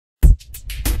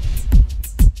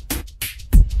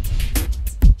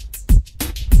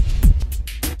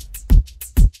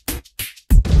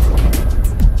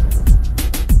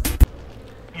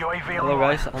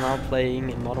guys are now playing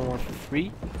in Modern Warfare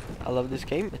 3. I love this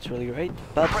game, it's really great,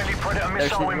 but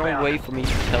there's no way for me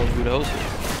to tell who the host is.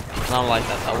 It's not like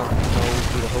that. I want to know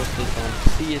who the host is, I want to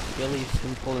see it really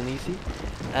simple and easy.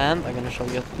 And I'm gonna show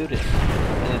you how to do this.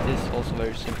 And it is also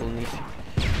very simple and easy.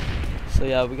 So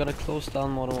yeah, we're gonna close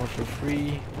down Modern Warfare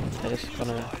 3.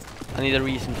 I need a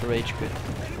reason to rage quit.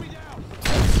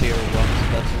 That's 0 1, so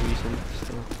that's a reason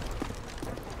still.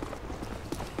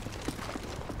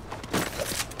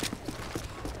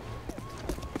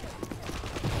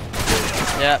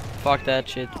 Yeah, fuck that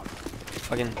shit.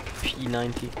 Fucking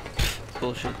P90.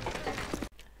 Bullshit.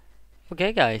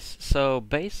 Okay guys, so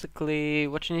basically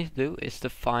what you need to do is to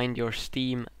find your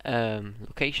Steam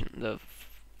location, the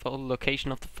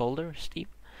location of the folder, Steam.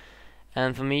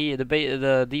 And for me,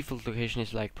 the default location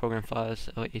is like program files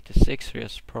 86 or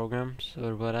just programs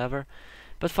or whatever.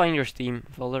 But find your Steam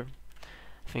folder.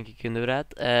 I think you can do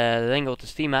that. Then go to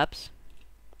Steam apps.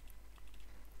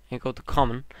 And go to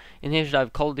common. In here you should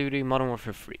have Call of Duty Modern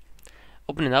Warfare 3.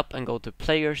 Open it up and go to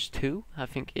Players 2. I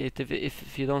think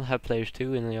if you don't have Players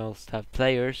 2 and you also have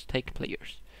Players, take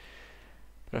Players.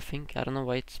 But I don't know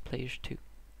why it's Players 2.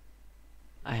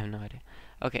 I have no idea.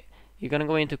 Okay, you're gonna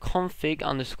go into config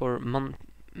underscore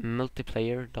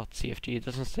multiplayer.cfg. It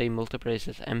doesn't say multiplayer, it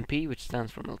says MP, which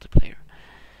stands for multiplayer.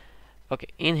 Okay,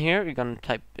 in here you're gonna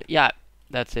type, yeah,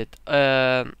 that's it.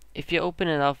 If you open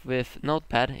it up with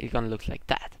Notepad, it's gonna look like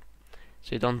that.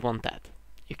 So you don't want that.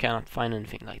 You cannot find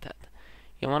anything like that.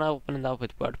 You wanna open it up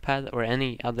with WordPad or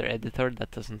any other editor that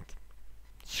doesn't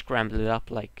scramble it up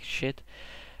like shit.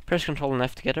 Press Ctrl and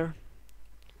F together.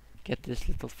 Get this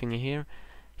little thingy here.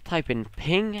 Type in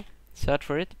ping. Search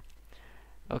for it.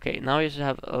 Okay, now you should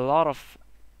have a lot of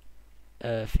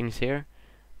things here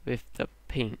with the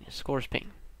ping, scores ping.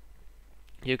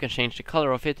 You can change the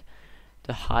color of it,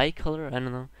 the high color, I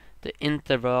don't know, the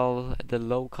interval, the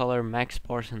low color, max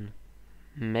bars, and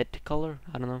mid color,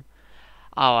 I don't know.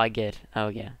 Oh, I get. Oh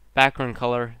yeah, background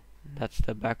color. That's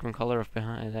the background color of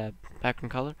behind the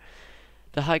background color.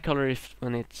 The high color is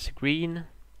when it's green.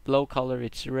 Low color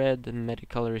it's red. The mid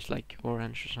color is like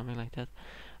orange or something like that.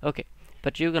 Okay,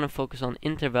 but you're gonna focus on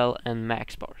interval and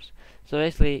max bars. So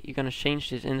basically, you're gonna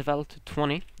change this interval to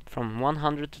 20, from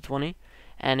 100 to 20,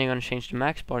 and you're gonna change the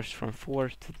max bars from 4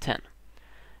 to 10.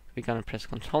 We're gonna press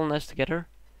Ctrl and S together,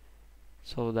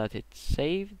 so that it's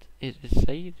saved. It is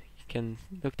saved. You can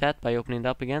look that by opening it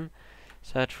up again.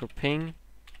 Search for ping.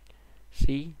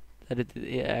 See that it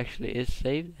actually is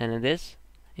saved, and it is.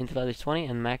 Interval is 20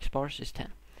 and max bars is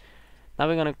 10. Now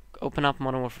we're gonna open up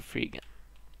Modern Warfare 3 again.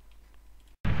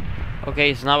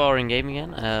 Okay, so now we're in game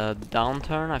again.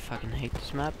 Downturn. I fucking hate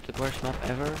this map. The worst map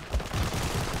ever.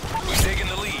 We're taking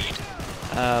the lead.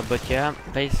 But yeah,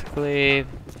 basically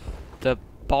the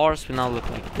bars will now look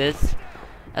like this.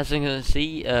 As you can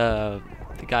see, the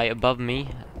guy above me,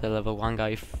 the level 1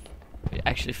 guy,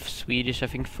 actually Swedish, I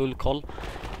think, full call.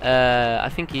 I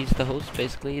think he's the host,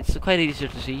 basically. It's quite easier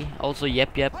to see. Also,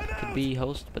 Yep could be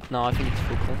host, but no, I think it's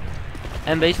full call.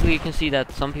 And basically, you can see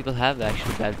that some people have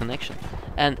actually bad connection.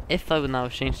 And if I would now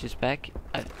change this back,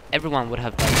 everyone would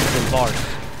have like little bars.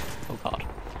 Oh god.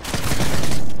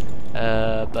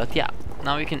 But yeah,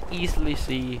 now you can easily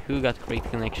see who got great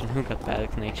connection, who got bad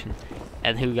connection,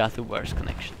 and who got the worst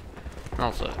connection. And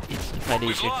also, it's quite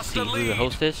easier to see who the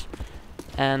host is.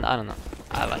 And I don't know,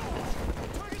 I like this.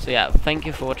 So yeah, thank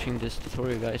you for watching this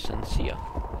tutorial, guys, and see ya.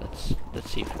 Let's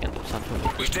see if we can do something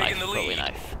with this knife, throwing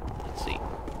knife. Let's see.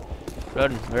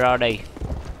 Run, where are they?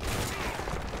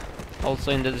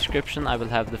 Also in the description I will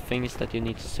have the things that you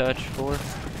need to search for.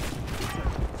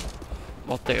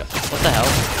 What the hell?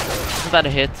 Isn't that a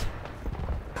hit?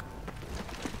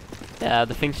 Yeah,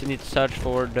 the things you need to search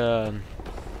for, the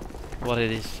what it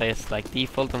is says like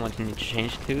default and what you need to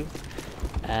change to,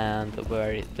 and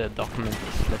where the document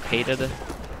is located,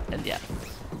 and yeah.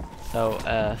 So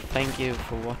thank you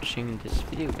for watching this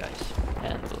video, guys,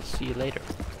 and we'll see you later.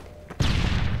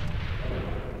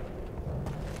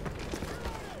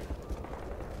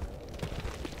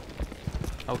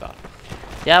 Oh god.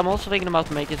 Yeah, I'm also thinking about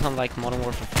making some like Modern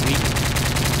Warfare 3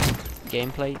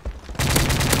 gameplay.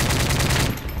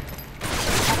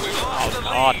 Oh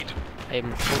god,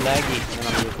 I'm so laggy when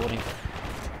I'm recording.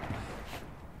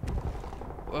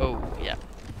 Whoa, yeah.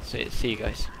 See you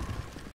guys.